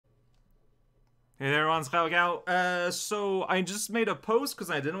Hey there, everyone's Cao. So I just made a post because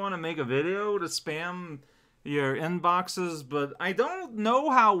I didn't want to make a video to spam your inboxes, but I don't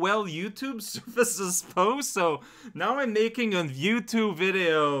know how well YouTube surfaces posts, so now I'm making a YouTube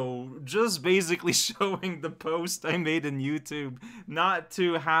video just basically showing the post I made in YouTube, not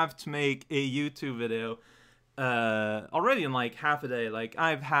to have to make a YouTube video. Already in like half a day. Like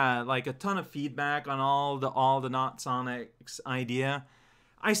I've had like a ton of feedback on all the Not Sonics idea.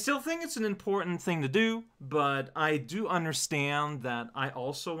 I still think it's an important thing to do, but I do understand that I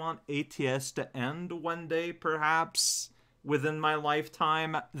also want ATS to end one day, perhaps within my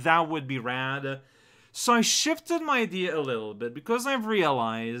lifetime. That would be rad. So I shifted my idea a little bit because I've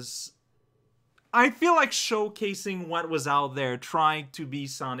realized I feel like showcasing what was out there, trying to be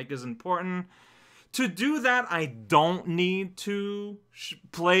Sonic, is important. To do that, I don't need to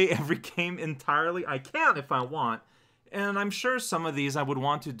play every game entirely. I can if I want. And I'm sure some of these I would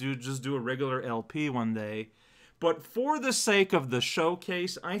want to just do a regular LP one day. But for the sake of the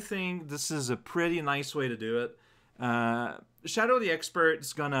showcase, I think this is a pretty nice way to do it. Shadow the Expert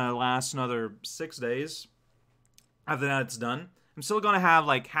is gonna last another 6 days. After that, it's done. I'm still gonna have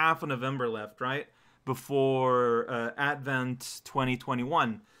like half of November left, right? Before Advent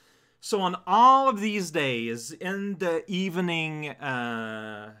 2021. So on all of these days, in the evening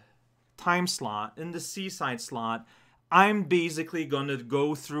time slot, in the Seaside slot, I'm basically going to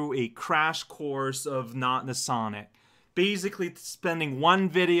go through a crash course of Not the Sonic. Basically spending one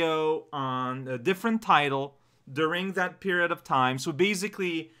video on a different title during that period of time. So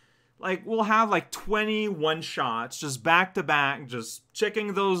basically, like, we'll have like 21 shots just back to back, just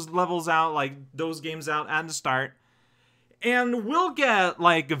checking those levels out, like those games out at the start. And we'll get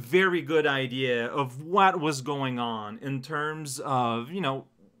like a very good idea of what was going on in terms of, you know,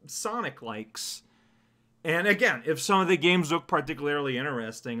 Sonic likes. And again, if some of the games look particularly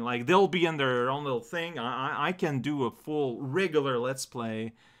interesting, like they'll be in their own little thing. I can do a full regular Let's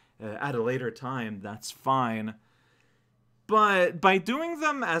Play at a later time. That's fine. But by doing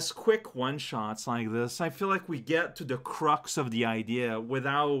them as quick one-shots like this, I feel like we get to the crux of the idea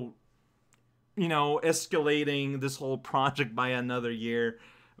without, you know, escalating this whole project by another year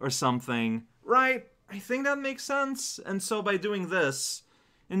or something. Right? I think that makes sense. And so by doing this,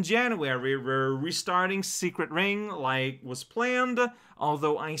 in January, we're restarting Secret Ring like was planned,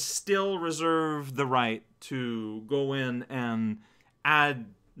 although I still reserve the right to go in and add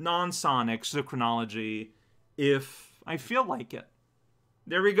non-Sonics to the chronology if I feel like it.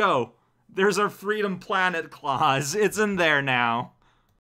 There we go. There's our Freedom Planet clause. It's in there now.